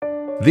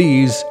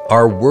These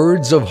are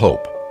words of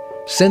hope,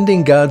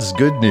 sending God's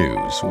good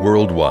news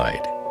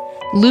worldwide.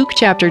 Luke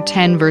chapter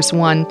 10, verse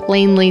 1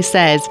 plainly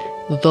says,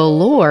 "The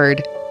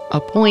Lord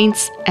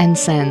appoints and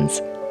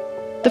sends."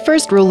 The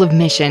first rule of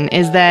mission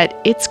is that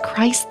it's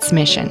Christ's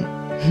mission,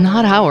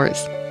 not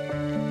ours.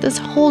 This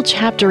whole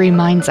chapter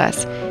reminds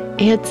us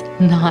it's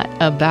not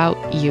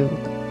about you.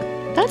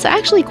 That's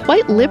actually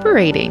quite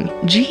liberating.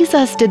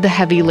 Jesus did the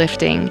heavy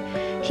lifting.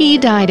 He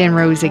died and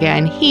rose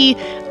again. He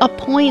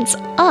appoints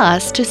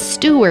us to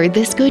steward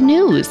this good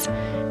news.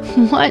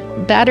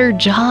 What better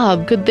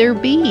job could there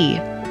be?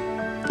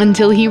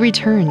 Until He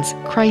returns,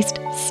 Christ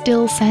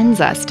still sends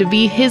us to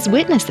be His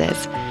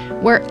witnesses.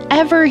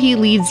 Wherever He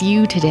leads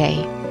you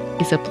today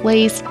is a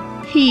place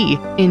He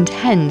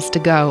intends to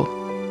go.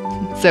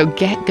 So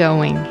get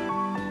going.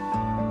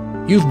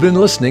 You've been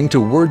listening to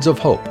Words of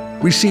Hope.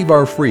 Receive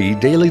our free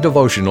daily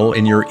devotional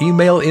in your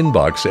email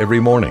inbox every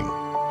morning.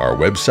 Our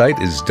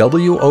website is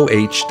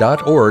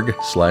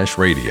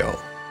woh.org/radio.